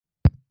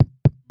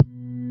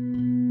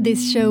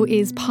This show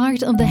is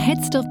part of the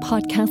Head Stuff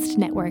Podcast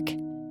Network.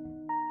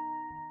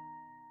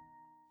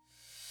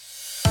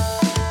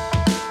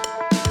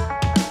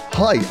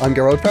 Hi, I'm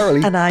Gerard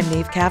Farrelly. And I'm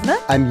Niamh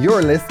Kavanagh. And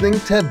you're listening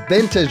to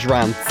Vintage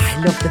Rants.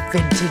 I love the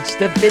vintage.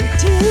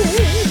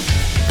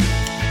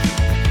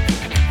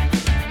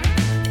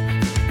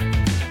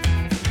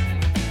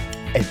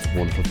 It's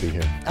wonderful to be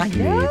here. I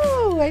know.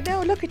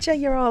 Look at you,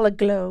 you're all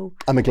aglow.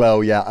 I'm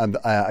aglow, yeah, and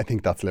I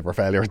think that's liver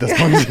failure at this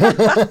point.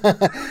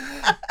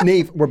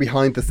 Niamh, we're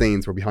behind the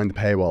scenes, we're behind the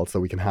paywall,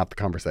 so we can have the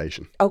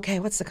conversation. Okay,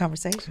 what's the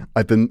conversation?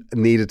 I've been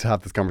needed to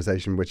have this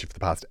conversation with you for the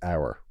past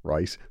hour,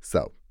 right?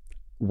 So,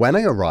 when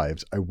I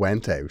arrived, I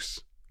went out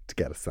to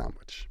get a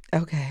sandwich.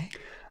 Okay.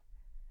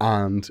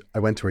 And I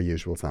went to our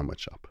usual sandwich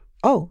shop.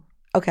 Oh,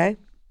 okay.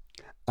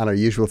 And our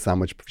usual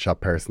sandwich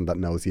shop person that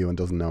knows you and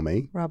doesn't know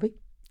me. Robbie?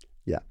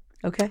 Yeah.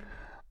 Okay.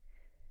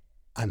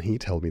 And he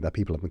told me that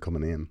people have been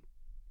coming in.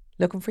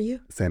 Looking for you?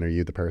 Saying, are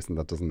you the person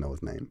that doesn't know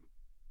his name?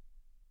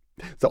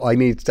 So I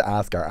need to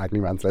ask our Agony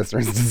Rants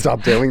listeners to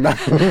stop doing that.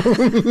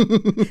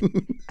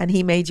 And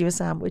he made you a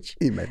sandwich?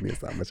 He made me a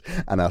sandwich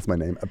and asked my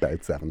name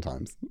about 7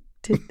 times.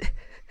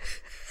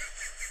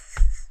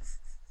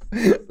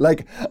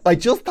 Like, I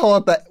just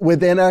thought that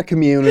within our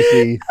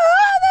community,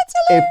 that's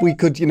hilarious. if we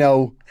could,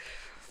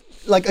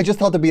 like, I just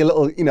thought there'd be a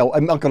little,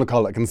 I'm not going to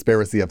call it a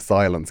conspiracy of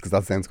silence because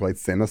that sounds quite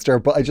sinister,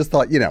 but I just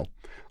thought,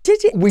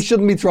 we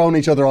shouldn't be throwing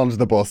each other under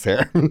the bus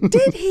here.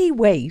 Did he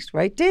wait,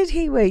 right? Did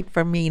he wait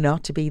for me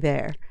not to be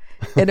there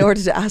in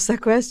order to ask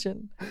that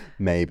question?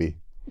 Maybe.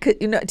 To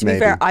be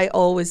fair, I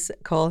always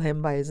call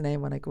him by his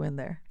name when I go in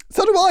there.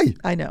 So do I.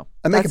 I know.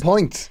 I make a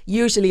point.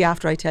 Usually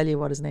after I tell you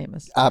what his name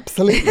is.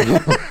 Absolutely.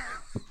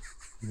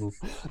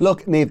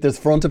 Look, Niamh, there's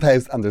front of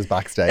house and there's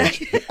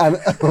backstage. And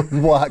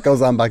what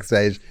goes on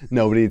backstage,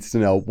 nobody needs to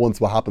know.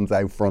 Once what happens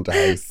out front of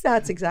house.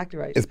 That's exactly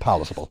right. Is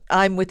palatable.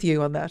 I'm with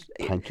you on that.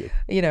 Thank you.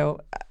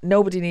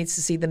 Nobody needs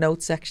to see the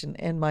notes section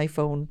in my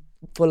phone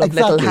full of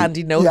little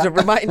handy notes or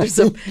reminders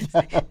of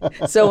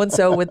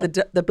so-and-so with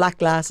the black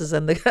glasses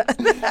and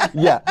the...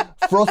 Yeah,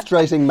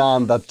 frustrating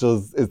man that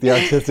is the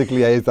artistic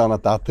liaison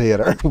at that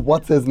theatre.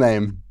 What's his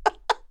name?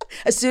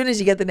 As soon as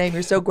you get the name,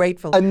 you're so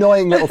grateful.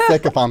 Annoying little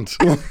sycophant.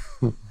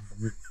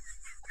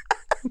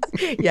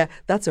 Yeah,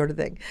 that sort of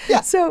thing.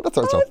 Yeah, so that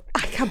sort of stuff.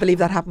 I can't believe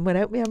that happened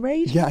without me. I'm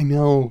raging. Yeah, I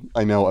know.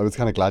 I was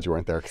kind of glad you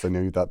weren't there because I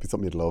knew that'd be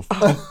something you'd love.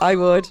 I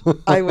would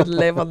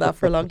live on that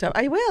for a long time.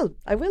 I will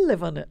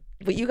live on it.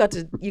 But you got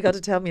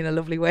to tell me in a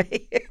lovely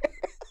way.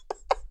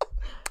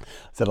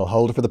 Said I'll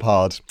hold it for the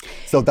pod.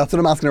 So that's what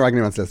I'm asking our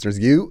Agony Rants listeners.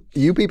 You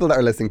people that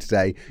are listening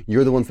today,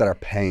 you're the ones that are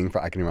paying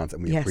for Agony Rants,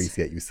 and we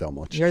appreciate you so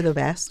much. You're the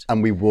best.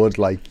 And we would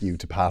like you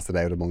to pass it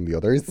out among the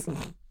others.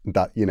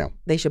 That,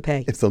 they should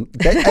pay.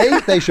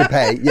 If they should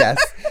pay,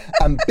 yes.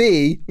 And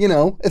B,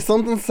 if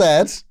something's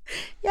said,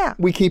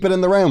 we keep it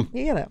in the room.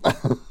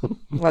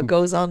 What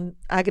goes on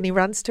Agony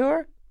Rants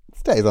tour?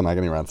 Stays on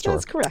Agony Rants tour.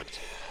 That's correct.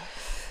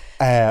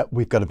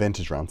 We've got a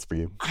vintage rants for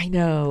you. I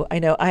know.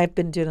 I've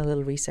been doing a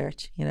little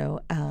research,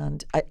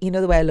 and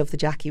the way I love the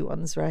Jackie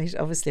ones, right?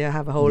 Obviously, I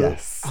have a whole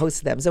host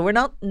of them. So we're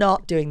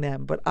not doing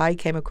them, but I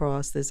came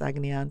across this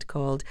agony aunt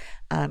called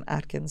Anne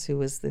Atkins, who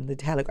was in the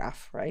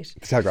Telegraph, right?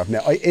 The Telegraph.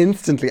 Now, I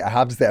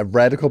have to say, I've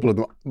read a couple of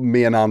them.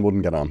 Me and Anne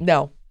wouldn't get on.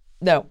 No.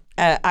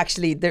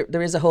 Actually,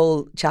 there is a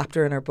whole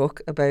chapter in our book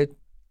about,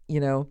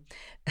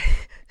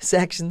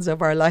 sections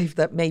of our life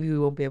that maybe we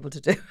won't be able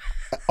to do.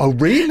 Oh,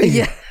 really?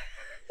 Yeah.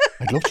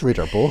 I'd love to read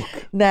our book.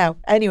 Now,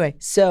 anyway,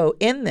 so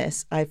in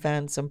this, I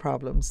found some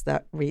problems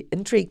that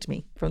intrigued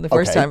me from the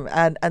first time.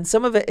 And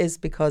some of it is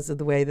because of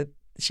the way that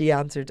she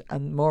answered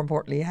and, more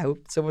importantly, how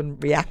someone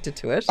reacted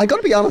to it. I got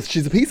to be honest,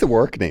 she's a piece of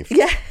work, Niamh.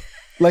 Yeah.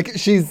 Like,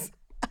 she's...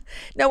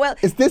 No, well...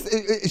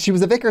 She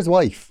was a vicar's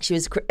wife. She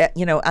was,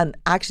 and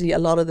actually a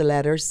lot of the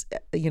letters,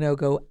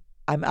 go...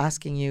 I'm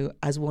asking you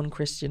as one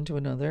Christian to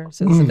another.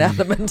 So there's an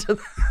element of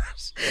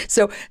that.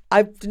 So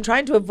I've been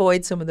trying to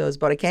avoid some of those,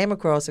 but I came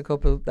across a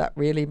couple that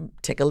really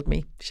tickled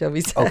me, shall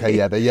we say.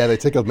 Okay, they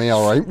tickled me,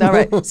 all right. All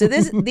right. So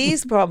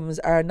these problems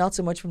are not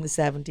so much from the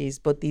 70s,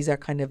 but these are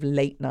kind of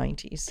late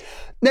 90s.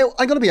 Now,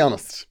 I'm going to be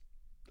honest.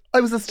 I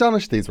was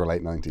astonished these were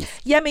late 90s.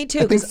 Yeah, me too.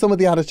 I think some of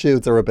the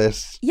attitudes are a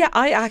bit... Yeah,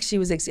 I actually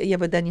was...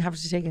 but then you have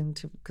to take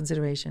into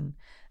consideration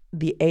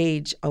the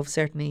age of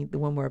certainly the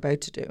one we're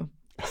about to do.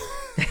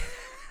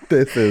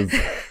 This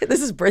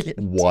is brilliant.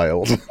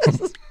 Wild. This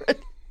is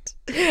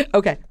brilliant.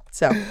 Okay,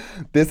 so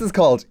this is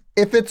called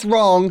If It's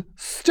Wrong,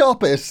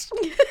 Stop It.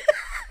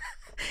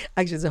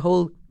 Actually, there's a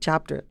whole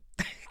chapter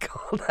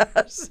called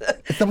that. Is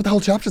that what the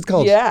whole chapter's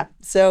called? Yeah.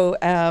 So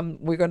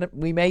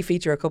we may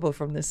feature a couple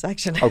from this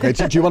section. Okay.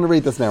 Do you want to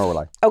read this now or will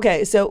I?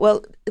 Okay. So,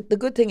 well, the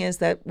good thing is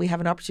that we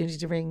have an opportunity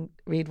to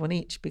read one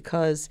each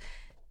because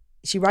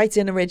she writes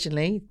in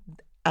originally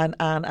and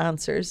Anne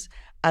answers.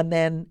 And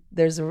then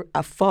there's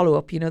a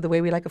follow-up, the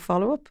way we like a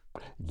follow-up?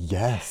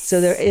 Yes.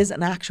 So there is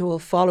an actual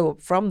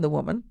follow-up from the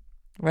woman,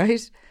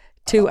 right,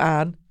 to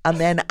Anne. And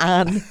then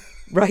Anne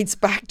writes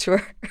back to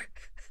her.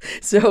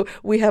 So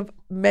we have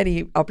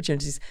many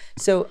opportunities.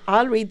 So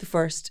I'll read the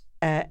first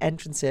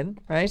entrance in,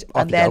 right?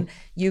 Off And you then go.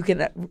 you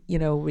can,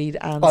 read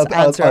Anne's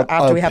answer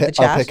after we have the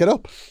chat.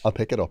 I'll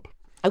pick it up.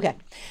 Okay.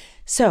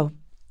 So,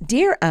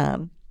 dear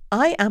Anne,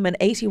 I am an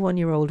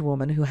 81-year-old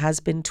woman who has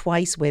been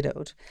twice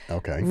widowed.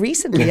 Okay.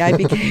 Recently, I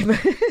became...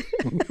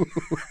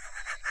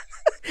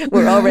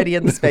 We're already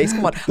in the space.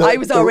 Come on. I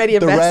was already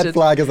the invested. red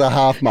flag is a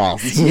half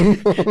mast.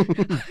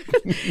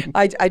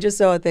 I just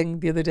saw a thing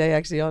the other day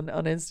actually on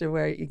Insta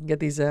where you can get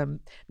these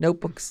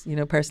notebooks,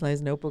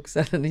 personalized notebooks.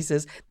 And he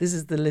says, this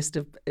is the list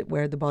of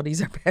where the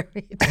bodies are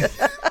buried.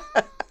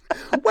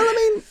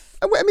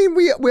 Well, I mean,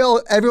 we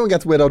all, everyone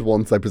gets widowed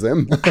once, I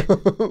presume.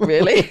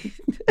 Really?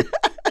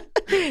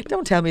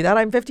 Don't tell me that.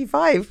 I'm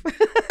 55.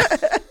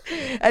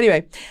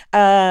 Anyway,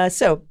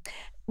 so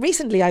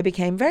recently I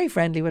became very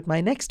friendly with my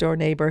next door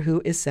neighbour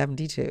who is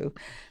 72.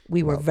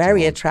 We were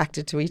very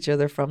attracted to each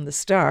other from the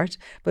start,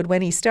 but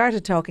when he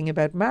started talking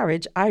about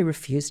marriage, I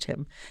refused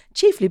him,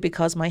 chiefly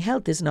because my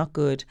health is not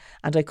good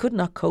and I could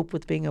not cope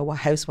with being a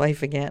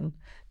housewife again.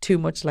 Too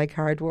much like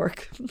hard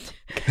work.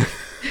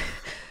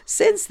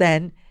 Since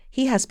then,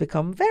 he has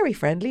become very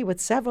friendly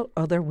with several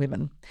other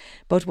women.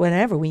 But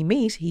whenever we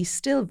meet, he's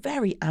still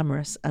very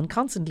amorous and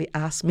constantly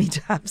asks me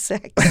to have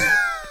sex.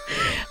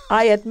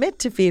 I admit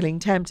to feeling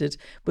tempted,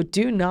 but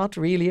do not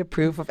really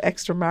approve of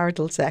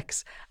extramarital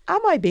sex.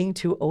 Am I being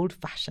too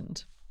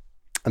old-fashioned?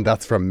 And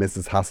that's from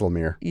Mrs.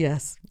 Hasselmere.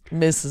 Yes,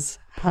 Mrs.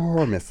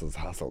 Poor Mrs.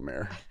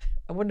 Hasselmere.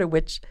 I wonder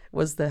which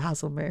was the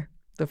Hasselmere,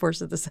 the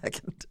first or the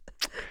second.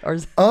 Or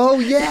Oh,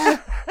 yeah.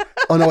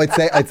 Oh, no, I'd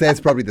say it's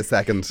probably the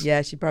second.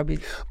 yeah, she probably...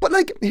 But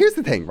like, here's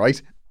the thing,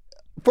 right?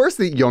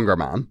 Firstly, younger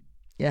man.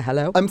 Yeah,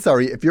 hello? I'm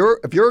sorry, if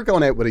you're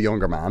going out with a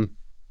younger man,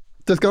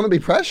 there's going to be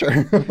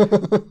pressure.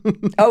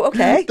 Oh,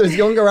 okay. There's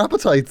younger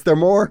appetites. They're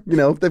more,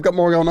 they've got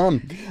more going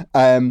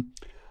on.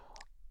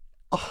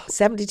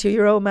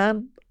 72-year-old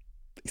man.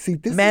 See,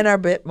 Men are a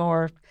bit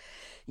more,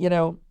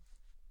 Go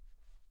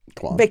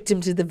on.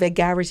 victim to the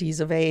vagarities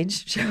of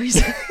age, shall we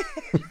say.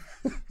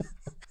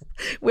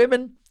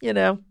 Women,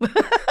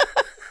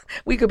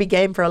 we could be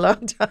game for a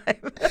long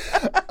time.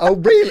 Oh,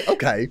 really?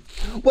 Okay.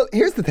 Well,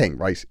 here's the thing,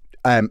 right?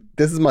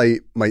 This is my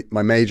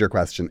major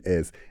question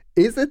is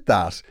it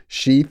that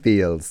she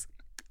feels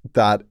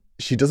that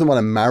she doesn't want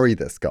to marry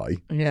this guy?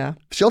 Yeah.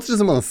 She also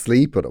doesn't want to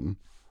sleep with him,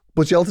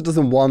 but she also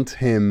doesn't want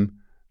him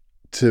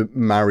to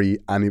marry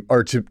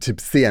to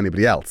see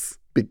anybody else.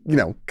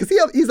 Because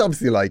he's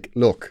obviously like,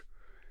 look,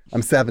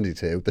 I'm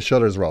 72. The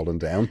shutter's rolling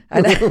down.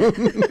 And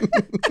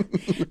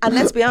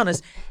let's be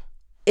honest,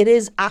 it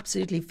is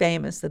absolutely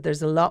famous that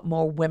there's a lot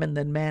more women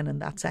than men in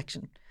that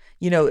section.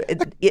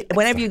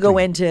 Whenever you go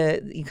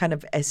into kind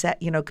of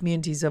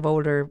communities of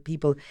older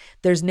people,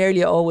 there's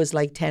nearly always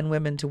like 10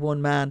 women to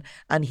one man,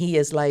 and he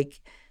is like,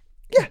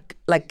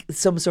 like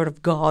some sort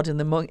of god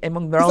among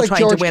them. They're all like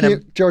trying to win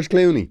him. George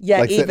Clooney.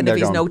 Yeah, like even if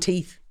he's going, no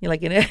teeth,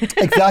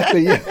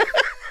 Exactly. Yeah.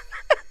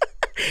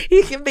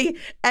 He can be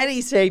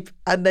any shape,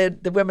 and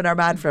the women are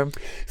mad for him.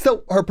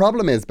 So her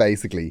problem is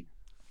basically,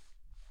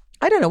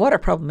 I don't know what her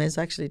problem is,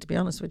 actually, to be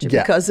honest with you.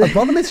 yeah, Because her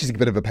problem is she's a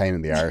bit of a pain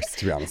in the arse,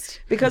 to be honest.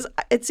 because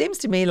it seems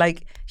to me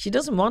like she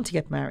doesn't want to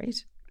get married.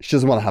 She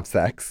doesn't want to have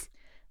sex,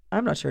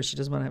 I'm not sure she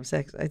doesn't want to have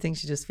sex. I think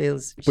she just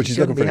feels but she's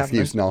looking shouldn't for be an having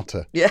excuse it. not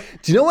to. Yeah.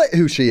 Do you know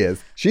who she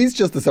is? She's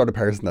just the sort of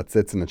person that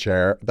sits in a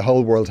chair, the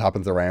whole world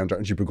happens around her,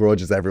 and she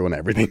begrudges everyone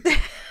everything.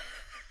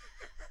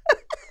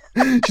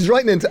 She's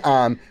writing into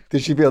Anne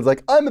because she feels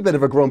like, I'm a bit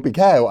of a grumpy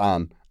cow,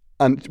 Anne.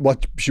 And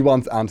what she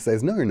wants Anne to say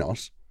is, no, you're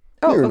not.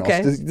 Oh, no, you're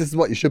okay. not. This is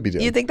what you should be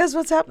doing. You think that's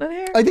what's happening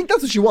here? I think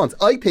that's what she wants.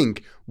 I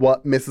think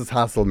what Mrs.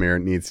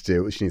 Hasselmere needs to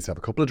do is she needs to have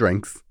a couple of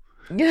drinks.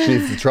 She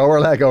needs to throw her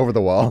leg over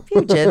the wall.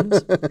 Few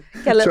gins.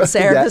 Get a little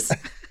service.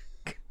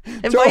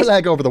 Throw her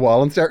leg over the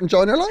wall and start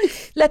enjoying her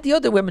life. Let the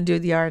other women do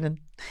the ironing.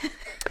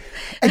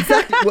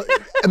 Exactly. Well,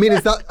 I mean,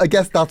 I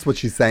guess that's what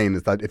she's saying,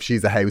 is that if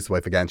she's a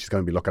housewife again, she's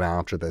going to be looking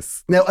after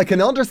this. Now, I can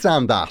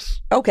understand that.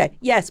 Okay,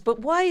 yes,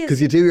 but why is...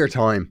 Because you do your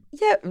time.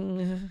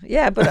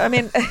 Yeah, but I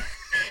mean,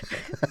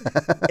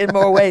 in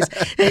more ways.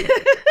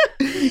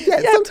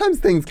 Yeah, sometimes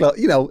things,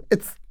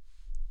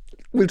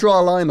 we'll draw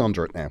a line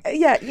under it now.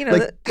 Yeah,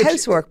 Like, the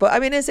housework. But I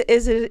mean, is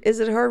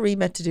it her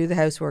remit to do the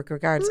housework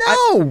regardless?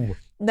 No!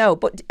 No,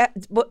 but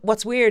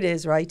what's weird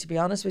is, right, to be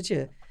honest with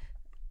you,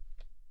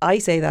 I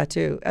say that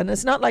too. And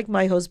it's not like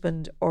my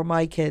husband or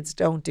my kids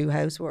don't do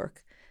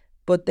housework,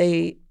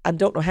 and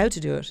don't know how to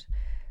do it.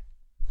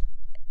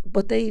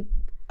 But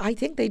I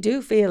think they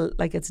do feel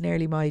like it's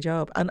nearly my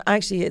job. And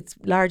actually, it's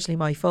largely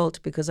my fault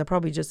because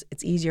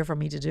it's easier for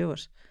me to do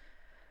it.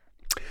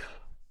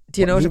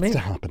 Do you know what I mean? What needs to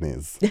happen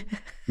is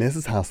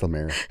Mrs.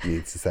 Hasselmere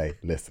needs to say,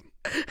 listen,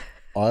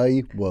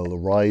 I will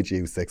ride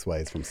you 6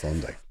 ways from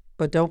Sunday.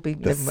 But don't be...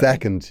 The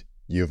second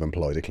you've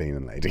employed a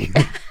cleaning lady.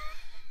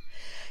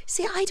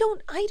 See, I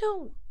don't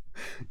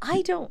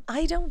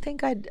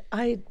think I'd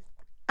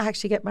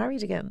actually get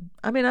married again.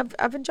 I mean,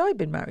 I've enjoyed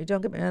being married.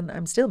 Don't get me, and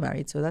I'm still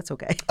married, so that's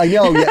okay. I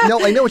know, yeah.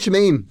 No, I know what you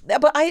mean.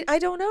 But I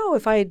don't know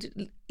if I'd,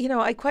 you know,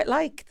 I quite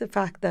like the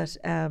fact that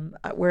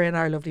we're in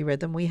our lovely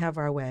rhythm. We have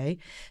our way.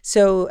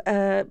 So,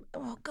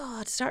 oh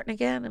God, starting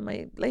again in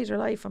my later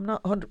life, I'm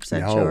not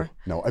 100% sure.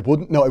 No, I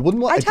wouldn't. No, I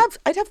wouldn't want.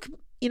 I'd have,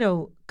 you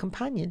know,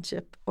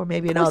 companionship or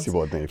maybe an odd. You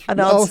would, Niamh. An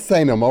No, odd,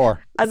 say no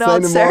more. an Say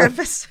odd no more.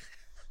 service.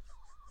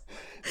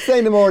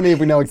 Say no more, Niamh.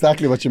 We know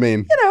exactly what you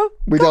mean. You know,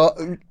 We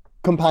don't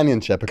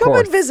companionship, of come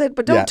course. and visit,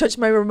 but don't Yeah. touch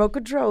my remote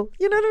control.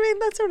 You know what I mean?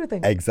 That sort of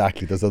thing.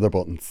 Exactly. There's other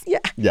buttons. Yeah.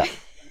 Yeah.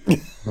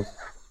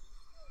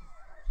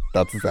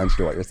 That's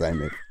essentially what you're saying,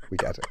 Niamh. We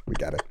get it. We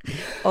get it.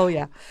 Oh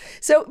yeah.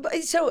 So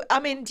I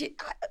mean,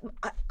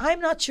 I'm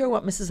not sure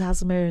what Mrs.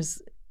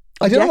 Hasselmeier's.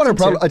 I tell you what her objecting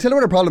problem. to. I tell you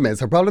what her problem is.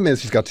 Her problem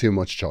is she's got too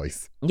much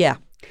choice. Yeah.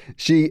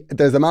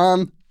 There's a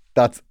man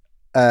that's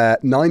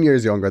 9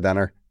 years younger than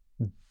her,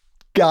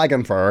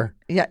 gagging for her.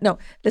 Yeah. No.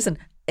 Listen.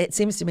 It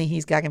seems to me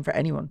he's gagging for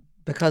anyone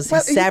because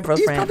Well, he's several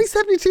he's friends. probably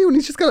 72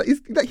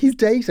 and he's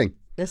dating.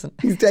 Listen.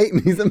 He's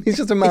dating. He's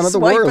just a man He's of the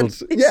swiping.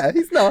 world. Yeah,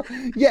 he's not.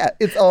 Yeah,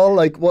 it's all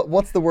like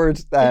what's the word?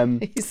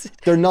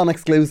 They're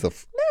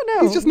non-exclusive.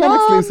 No. He's just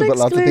non-exclusive with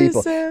lots of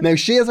people. Non-exclusive. Now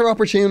she has her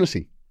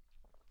opportunity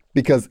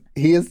because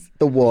she's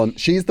the one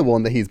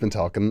that he's been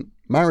talking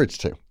marriage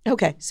to.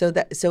 Okay. So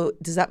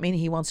does that mean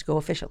he wants to go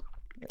official?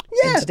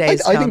 Yeah, In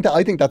today's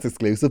I think that's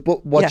exclusive.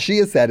 But what Yeah. she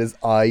has said is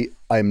I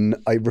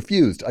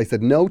refused. I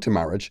said no to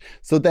marriage.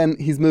 So then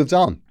he's moved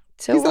on.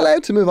 So He's what-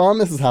 allowed to move on,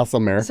 Mrs.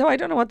 Hasselmeier. So I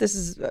don't know what this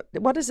is.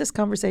 What is this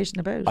conversation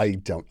about? I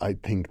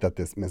think that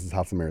this Mrs.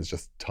 Hasselmeier has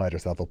just tied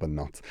herself up in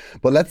knots.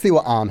 But let's see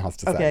what Anne has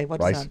to say. Okay.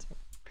 What right? does that say?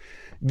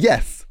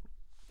 Yes.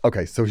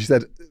 Okay, so she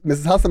said,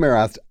 Mrs. Hasselmeier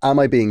asked, am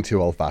I being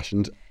too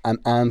old-fashioned? And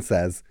Anne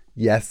says,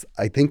 yes,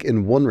 I think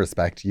in one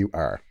respect you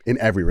are. In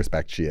every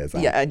respect she is,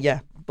 Anne. Yeah.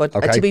 But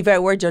Okay. to be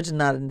fair, we're judging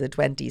that in the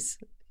 20s.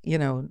 You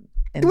know,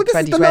 in Well, this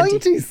is the 2020.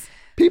 90s.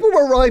 People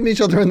were riding each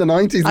other in the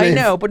 90s. I Niamh.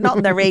 know, but not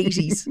in their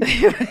 80s.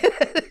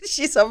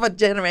 She's of a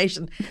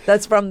generation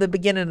that's from the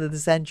beginning of the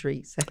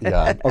century. So.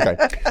 Yeah, okay.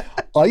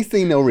 I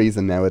see no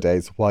reason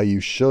nowadays why you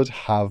should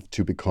have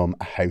to become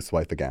a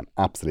housewife again.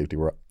 Absolutely.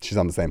 She's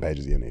on the same page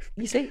as you, Niamh.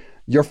 You see?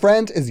 Your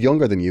friend is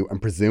younger than you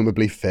and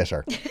presumably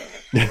fitter.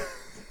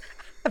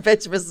 I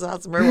bet you Mrs.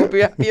 Hasselmeier won't be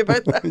happy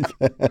about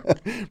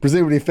that.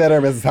 Presumably fitter,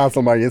 Mrs.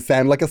 Hasselmeier. You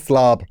sound like a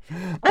slob.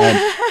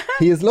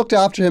 He has looked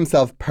after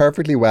himself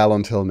perfectly well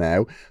until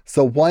now.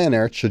 So why on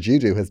earth should you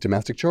do his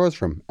domestic chores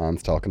for him?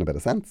 Anne's talking a bit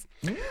of sense.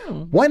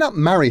 Why not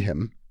marry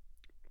him?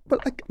 Well,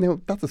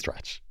 no, that's a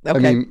stretch. I Okay.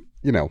 mean,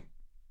 you know.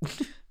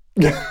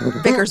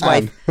 Vicar's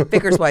wife.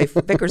 Vicar's wife.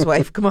 Vicar's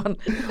wife. Come on.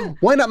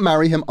 Why not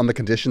marry him on the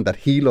condition that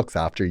he looks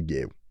after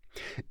you?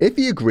 If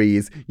he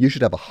agrees, you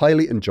should have a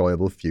highly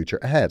enjoyable future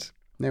ahead.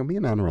 Now, me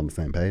and Anne are on the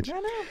same page. I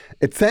know.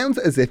 It sounds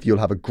as if you'll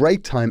have a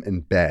great time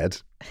in bed.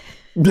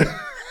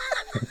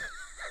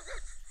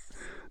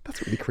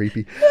 That's really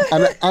creepy.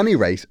 And at any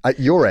rate, at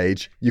your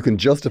age, you can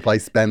justify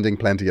spending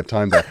plenty of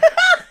time there.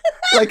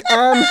 Like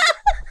Anne,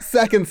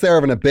 second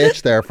serving a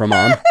bitch there from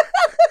Anne.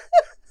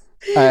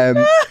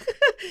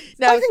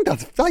 Now, I think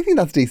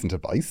that's decent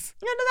advice.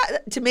 you know,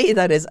 to me,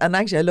 that is. And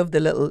actually, I love the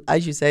little,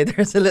 as you say,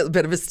 there's a little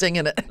bit of a sting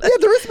in it. Yeah,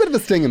 there is a bit of a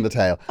sting in the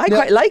tail. I Now,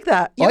 quite like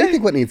that. You I know?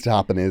 think what needs to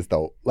happen is,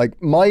 though,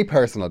 like my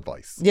personal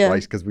advice, Yeah.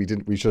 right? Because we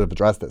should have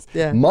addressed this.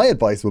 Yeah. My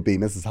advice would be,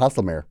 Mrs.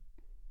 Hasselmeier,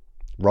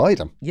 ride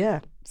him.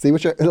 Yeah. See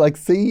what you're like.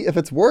 See if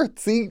it's worth.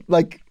 See,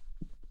 like,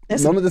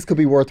 Listen. none of this could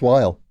be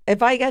worthwhile.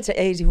 If I get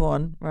to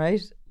 81,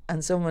 right,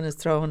 and someone is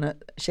throwing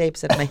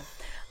shapes at me,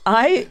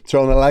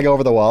 Throwing a leg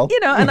over the wall. you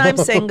know, and I'm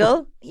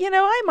single, you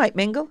know, I might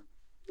mingle.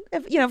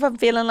 If I'm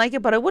feeling like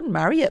it, but I wouldn't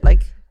marry it.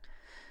 Like,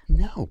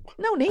 No,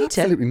 no need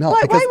absolutely to. not.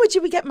 Why because, would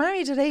you get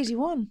married at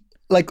 81?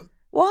 like,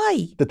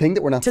 Why? the thing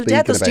that we're not Till speaking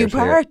death us about do here.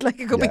 part. Like,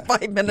 it could Yeah. be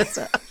 5 minutes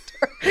after.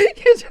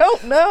 You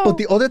don't know. But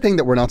the other thing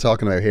that we're not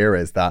talking about here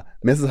is that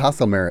Mrs.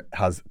 Hasselmeier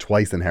has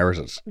twice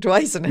inherited.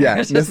 Twice in Yeah,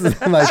 this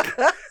is like.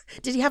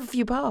 Did he have a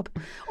few bob?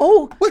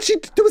 Oh, Well,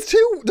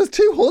 there's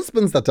two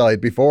husbands that died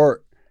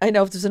before. I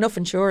know, if there's enough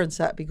insurance,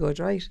 that'd be good,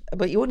 right?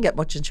 But you wouldn't get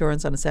much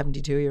insurance on a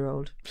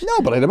 72-year-old. No,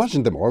 but I'd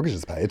imagine the mortgage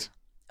is paid.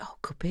 Oh,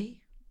 could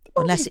be.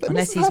 Oh, Unless but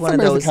he's Mrs. one of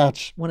Hasselmeier's a those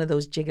catch.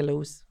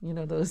 gigolos, you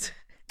know, those.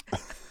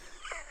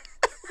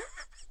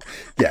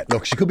 Yeah,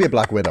 look, she could be a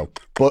black widow,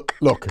 but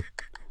look,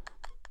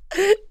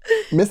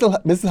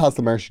 Mrs.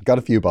 Hasselmeier, she got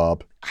a few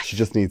bob. She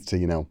just needs to,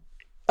 you know,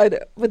 I know,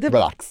 but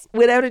relax.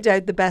 without a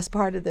doubt, the best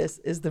part of this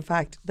is the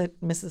fact that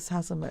Mrs.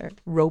 Hasselmeier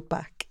wrote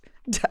back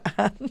to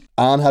Anne.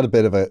 Anne had a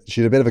bit of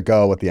a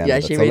go at the end Yeah,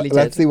 of it. she So really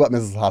let's did. see what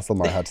Mrs.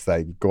 Hasselmeier had to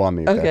say. Go on,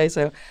 Niamh. Okay,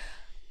 so,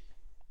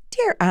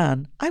 dear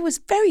Anne, I was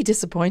very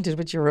disappointed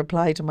with your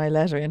reply to my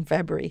letter in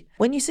February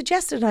when you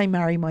suggested I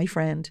marry my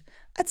friend.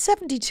 At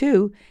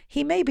 72,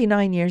 he may be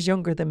 9 years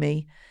younger than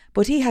me,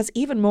 but he has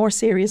even more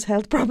serious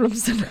health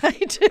problems than I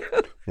do.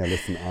 Yeah,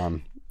 listen,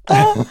 Anne.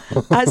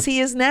 As he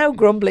is now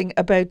grumbling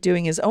about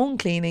doing his own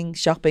cleaning,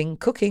 shopping,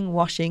 cooking,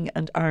 washing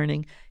and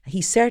ironing,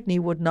 he certainly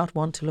would not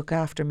want to look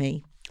after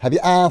me. Have you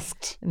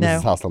asked No,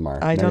 Mrs.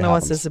 Hasselmeier? I No, don't you know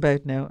what's haven't. this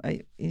about now.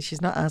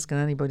 She's not asking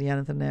anybody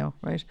anything now,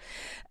 right?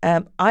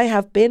 I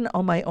have been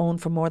on my own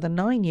for more than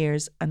 9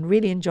 years and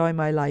really enjoy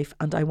my life,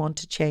 and I want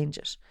to change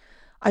it.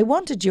 I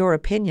wanted your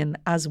opinion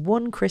as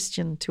one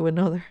Christian to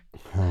another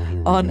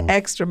Oh, on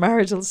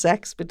extramarital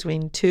sex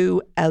between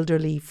two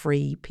elderly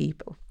free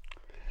people.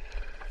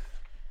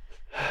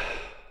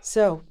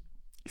 So,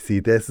 see,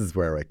 this is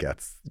where it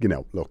gets,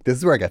 look, this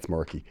is where it gets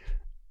murky.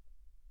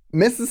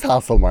 Mrs.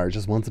 Hasselmeyer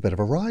just wants a bit of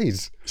a ride.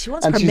 She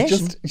wants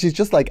permission. She's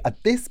just like,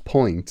 at this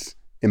point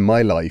in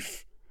my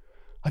life,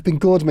 I've been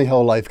good my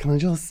whole life. Can I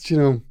just,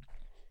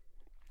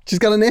 she's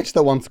got an itch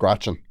that wants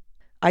scratching.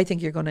 I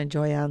think you're going to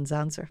enjoy Anne's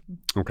answer.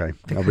 Okay,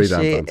 Because I'll read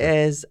Anne's she answer.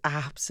 is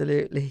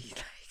absolutely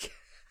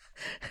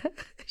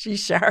she's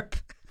sharp.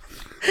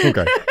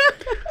 Okay.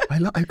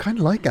 I kind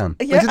of like Anne.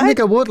 Yeah, I didn't think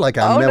I would like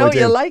Anne. Oh, now no, I do.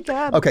 you like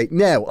Anne. Okay,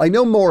 now I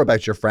know more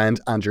about your friend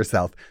and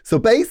yourself. So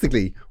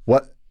basically,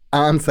 what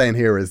Anne's saying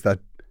here is that,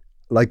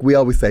 like we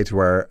always say to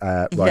our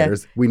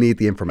writers, we need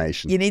the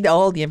information. You need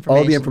all the information.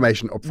 All the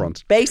information up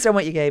front. Based on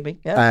what you gave me.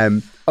 Yeah.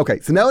 Okay,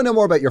 so now I know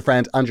more about your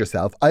friend and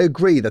yourself. I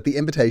agree that the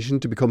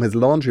invitation to become his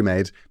laundry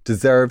maid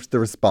deserved the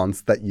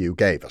response that you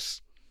gave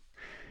it.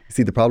 You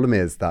see, the problem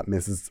is that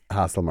Mrs.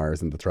 Hasselmeyer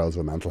is in the throes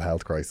of a mental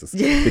health crisis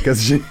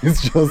because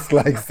she's just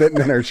like sitting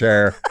in her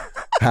chair,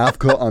 half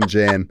cut on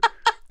gin,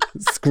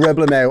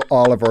 scribbling out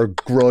all of her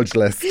grudge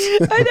list.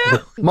 I know.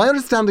 My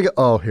understanding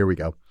here we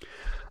go.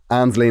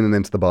 Anne's leaning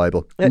into the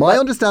Bible. My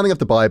understanding of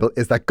the Bible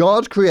is that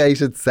God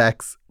created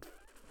sex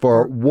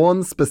for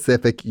one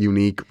specific,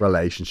 unique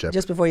relationship.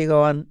 Just before you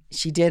go on,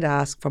 she did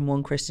ask from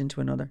one Christian to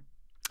another.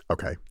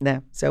 Okay.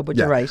 No, but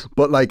you're right.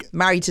 But like,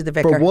 married to the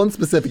vicar. For one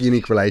specific,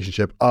 unique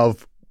relationship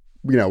of,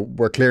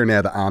 we're clear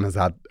now that Anne has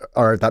had,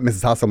 or that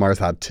Mrs. Hasselmeyer's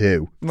had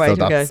two. Right,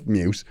 so that's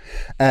mute.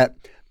 That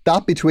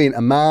between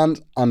a man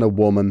and a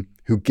woman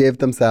who give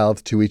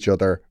themselves to each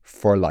other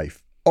for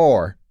life.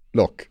 Or,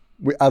 look,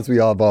 as we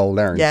have all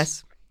learned.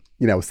 Yes.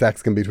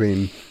 Sex can be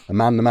between a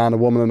man and a man, a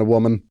woman and a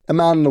woman, a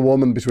man and a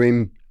woman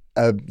between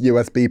a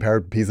USB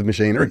powered piece of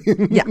machinery.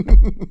 Yeah.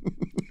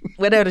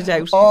 Without a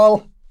doubt.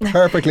 All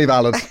perfectly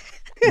valid.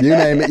 You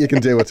name it, you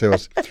can do it to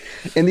it.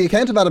 In the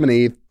account of Adam and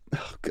Eve,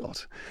 oh God,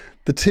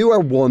 the two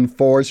are one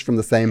forged from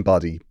the same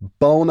body,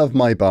 bone of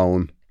my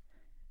bone.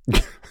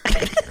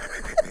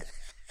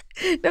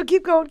 No,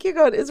 keep going.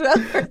 It's well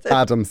worth it.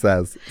 Adam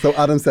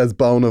says,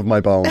 bone of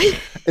my bone.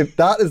 If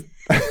that is...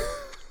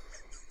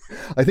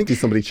 I think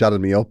somebody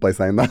chatted me up by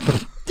saying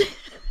that.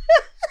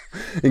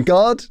 In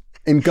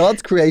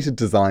God's created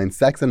design,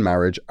 sex and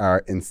marriage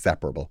are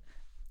inseparable.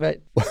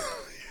 Right.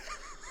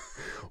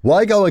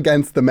 Why go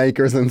against the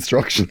maker's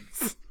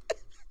instructions?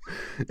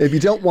 If you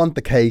don't want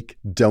the cake,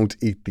 don't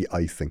eat the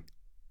icing.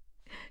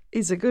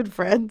 He's a good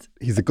friend.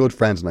 He's a good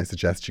friend, and I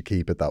suggest you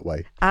keep it that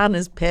way. Anne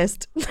is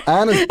pissed.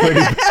 Anne is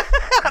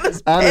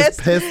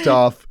pissed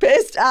off.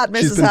 Pissed at Mrs.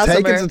 She's been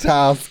Hasselmeyer. taken to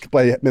task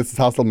by Mrs.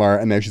 Hasselmeyer,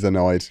 and now she's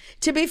annoyed.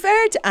 To be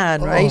fair to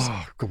Anne, right?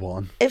 Oh, go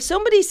on. If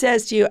somebody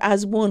says to you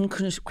as one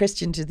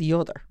Christian to the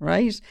other,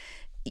 right?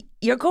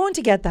 You're going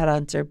to get that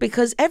answer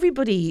because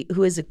everybody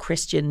who is a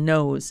Christian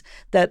knows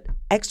that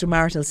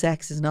extramarital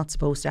sex is not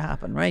supposed to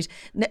happen, right?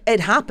 It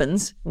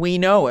happens. We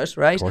know it,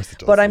 right? Of course it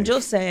does. But I'm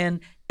just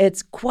saying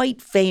it's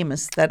quite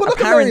famous that But look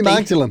at apparently Mary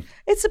Magdalene.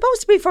 It's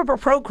supposed to be for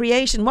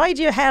procreation. Why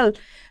do you hell?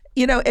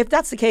 If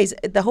that's the case,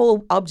 the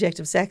whole object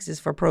of sex is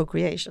for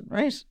procreation,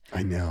 right?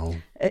 I know.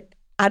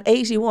 At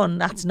 81,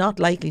 that's not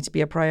likely to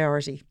be a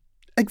priority.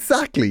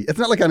 Exactly. It's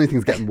not like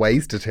anything's getting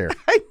wasted here.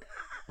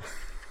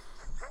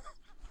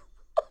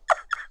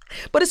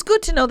 But it's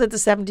good to know that the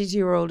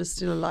 72-year-old is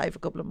still alive a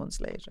couple of months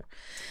later.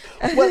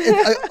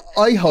 Well,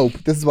 I hope,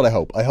 this is what I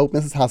hope. I hope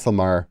Mrs.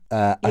 Hasselmeyer,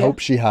 I hope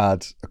she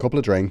had a couple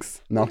of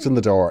drinks, knocked on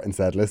the door and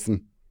said,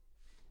 listen.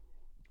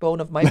 Bone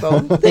of my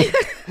bone.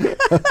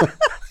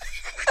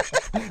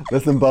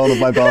 Listen, bone of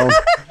my bone.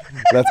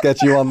 Let's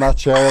get you on that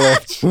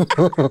chairlift.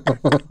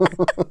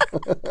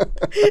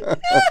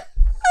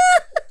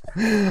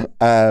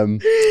 I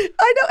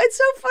know, it's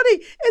so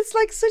funny. It's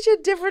like such a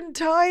different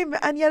time,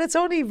 and yet it's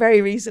only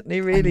very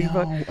recently, really.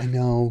 I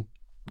know.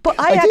 But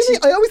I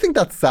always think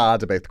that's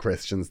sad about the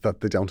Christians,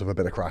 that they don't have a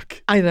bit of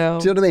crack. I know.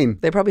 Do you know what I mean?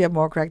 They probably have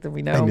more crack than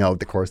we know. I know,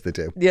 of course they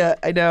do. Yeah,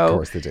 I know. Of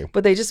course they do.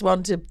 But they just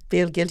want to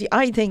feel guilty.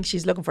 I think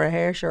she's looking for a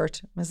hair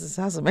shirt, Mrs.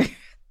 Hasselmeyer.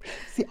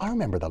 See, I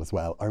remember that as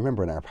well. I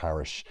remember in our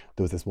parish,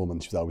 there was this woman,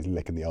 she was always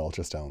licking the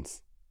altar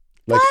stones.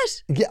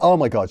 What? Yeah, oh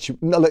my God. She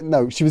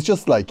was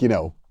just like,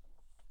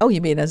 Oh,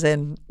 you mean as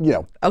in...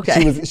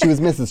 Okay. She was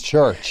Mrs.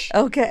 Church.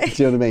 Okay.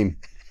 Do you know what I mean?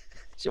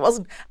 She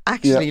wasn't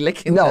actually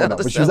licking the No, altar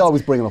but she stones. was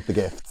always bringing up the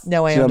gifts.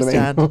 No, I Do you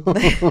understand. know what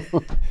I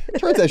mean?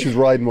 Turns out she was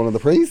riding one of the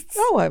priests.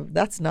 Oh,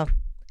 that's not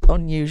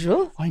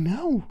unusual. I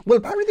know. Well,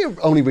 apparently the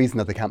only reason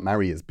that they can't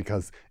marry is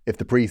because if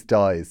the priest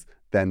dies,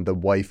 then the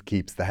wife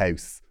keeps the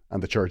house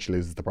and the church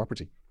loses the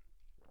property.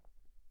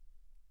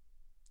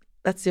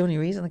 That's the only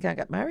reason they can't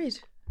get married.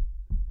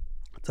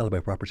 It's all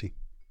about property.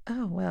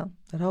 Oh, well,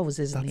 that always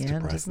is in That's the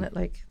end, depressing. isn't it?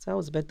 Like, it's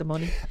always about the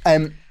money.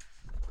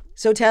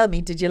 So tell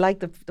me, did you like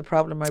the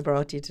problem I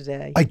brought you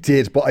today? I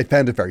did, but I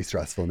found it very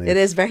stressful. Niamh. It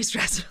is very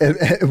stressful.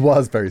 It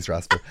was very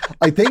stressful.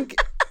 I think,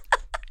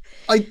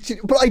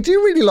 but I do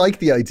really like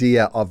the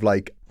idea of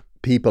like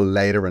people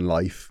later in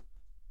life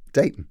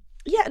dating.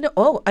 Yeah, no,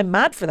 oh, I'm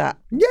mad for that.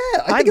 Yeah,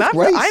 I think it's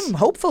great. I'm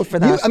hopeful for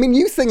that.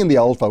 You sing in the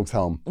old folks'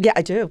 home. Yeah,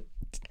 I do.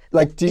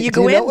 Like, do you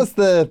go in? notice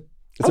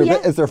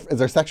is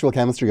there sexual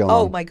chemistry going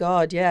on? Oh my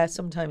God, yeah,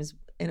 sometimes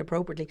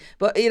inappropriately.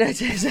 But,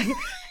 it's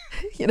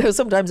like,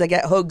 sometimes I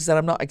get hugs that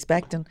I'm not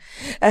expecting.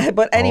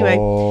 But anyway,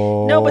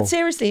 no, but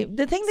seriously,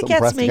 the thing that Something gets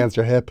pressed me... against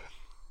your hip.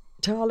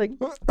 Darling,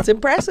 it's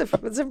impressive.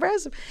 It's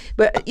impressive.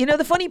 But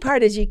the funny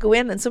part is you go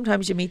in and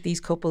sometimes you meet these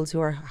couples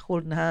who are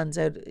holding hands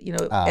out,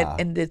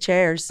 in the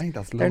chairs. I think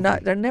that's They're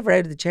lovely. they're never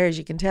out of the chairs.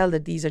 You can tell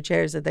that these are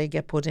chairs that they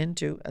get put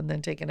into and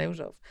then taken out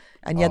of,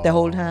 and yet they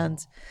hold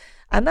hands,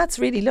 and that's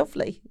really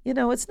lovely.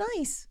 It's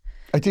nice.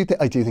 I do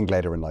think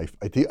later in life.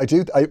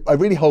 I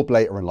really hope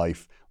later in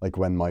life, like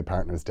when my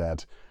partner's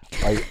dead.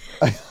 I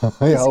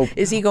hope.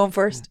 Is he going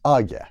first? Oh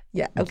yeah.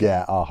 Yeah. Okay.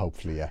 Yeah.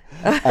 Hopefully yeah.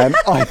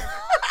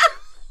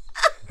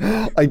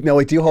 I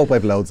do hope I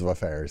have loads of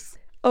affairs.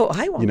 Oh,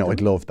 I want them.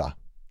 I'd love that.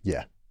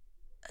 Yeah.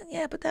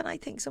 Yeah, but then I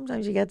think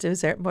sometimes you get to a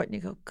certain point and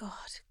you go, God,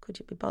 could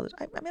you be bothered?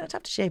 I mean, I'd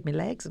have to shave my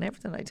legs and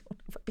everything. I don't know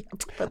if I'd be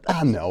happy about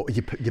that. No,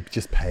 you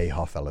just pay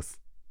hot fellas.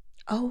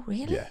 Oh,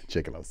 really? Yeah,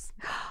 gigolos.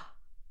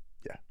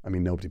 Yeah, I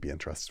mean, nobody'd be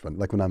interested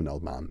when I'm an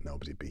old man.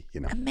 Nobody'd be,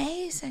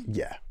 Amazing.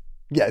 Yeah,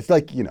 yeah. It's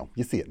like you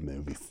see it in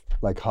movies,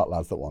 like hot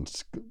lads that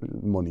want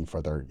money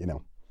for their,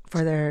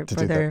 to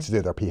do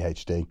their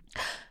PhD.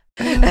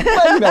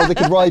 Well, they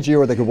could ride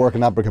you or they could work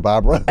in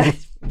Abracadabra.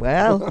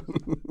 Well,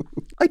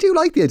 I do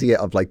like the idea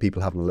of like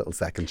people having a little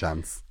second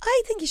chance.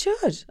 I think you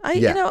should. I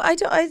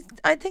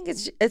think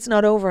it's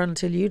not over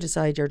until you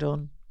decide you're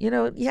done. You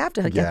have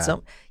to get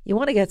you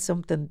want to get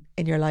something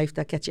in your life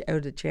that gets you out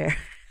of the chair.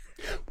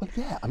 Well,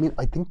 yeah. I mean,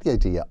 I think the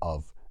idea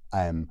of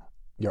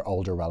your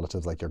older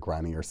relatives, like your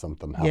granny or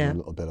something, having a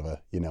little bit of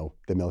a,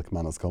 the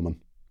milkman is coming.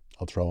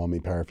 I'll throw on me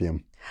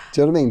perfume.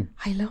 Do you know what I mean?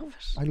 I love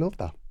it. I love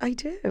that. I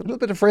do. A little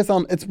bit of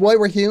frisson. It's why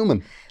we're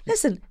human.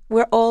 Listen,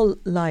 we're all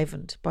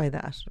livened by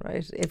that,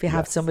 right? If you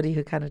have somebody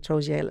who kind of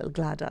throws you a little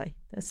glad eye,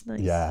 that's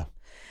nice. Yeah.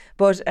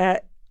 But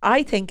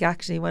I think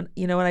actually when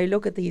I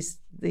look at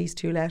these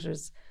two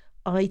letters,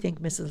 I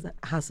think Mrs.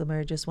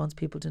 Hasselmer just wants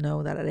people to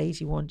know that at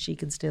 81 she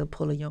can still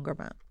pull a younger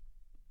man.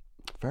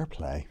 Fair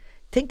play.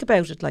 Think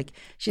about it, like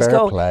she's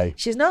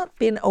not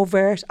been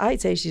overt. I'd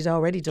say she's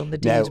already done the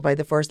deed by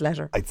the first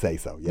letter. I'd say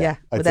so, yeah.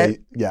 I'd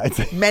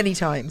say many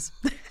times.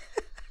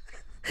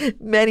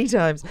 Many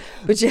times.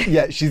 But she's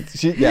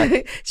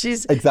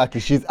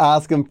exactly. She's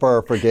asking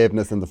for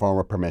forgiveness in the form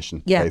of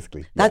permission,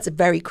 basically. That's a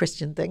very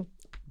Christian thing.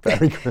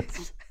 Very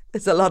Christian.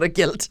 It's a lot of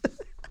guilt.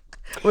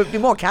 Would be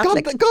more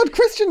Catholic. God,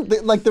 Christian,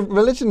 like the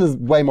religion is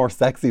way more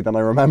sexy than I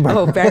remember.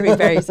 Oh, very,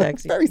 very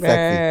sexy. Very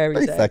sexy.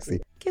 Very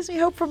sexy. Gives me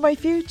hope for my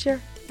future.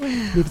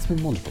 It's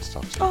been wonderful to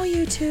talk to you. Oh,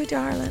 you too,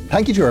 darling.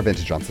 Thank you to our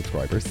Vintage Rants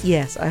subscribers.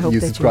 Yes, I hope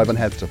you subscribe on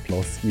Head Stuff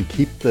Plus. You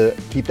keep the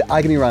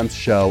Agony Rants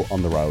show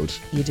on the road.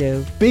 You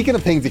do. Speaking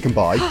of things you can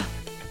buy,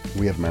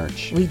 we have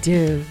merch. We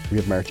do. We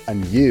have merch,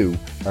 and you,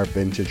 our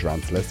Vintage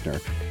Rants listener,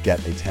 get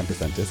a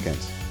 10%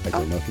 discount. I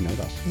don't know if you know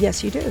that.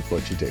 Yes, you do.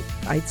 But you do.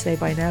 I'd say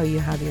by now you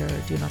have your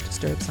Do Not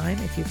Disturb sign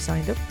if you've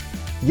signed up.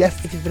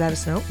 Yes. If you've let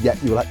us know. Yeah,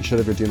 you should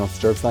have your Do Not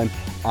Disturb sign.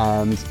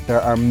 And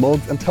there are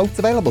mugs and totes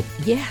available.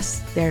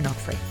 Yes, they're not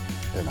free.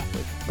 They're not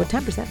free. But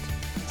 10%.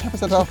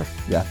 10% off.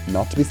 Yeah,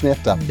 not to be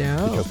sniffed at.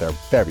 No. Because they're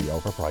very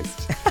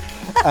overpriced.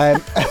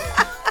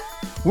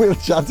 We'll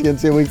chat to you in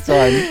 2 weeks'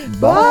 time.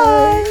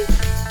 Bye.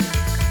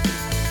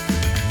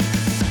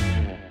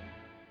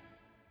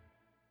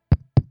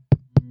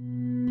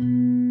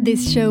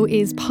 This show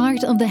is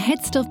part of the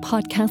Head Stuff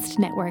Podcast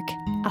Network,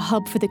 a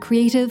hub for the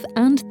creative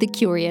and the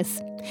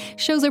curious.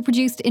 Shows are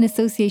produced in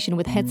association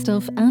with Head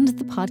Stuff and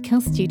the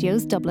Podcast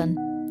Studios Dublin.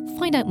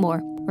 Find out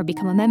more or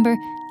become a member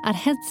at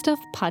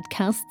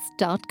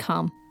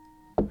headstuffpodcasts.com.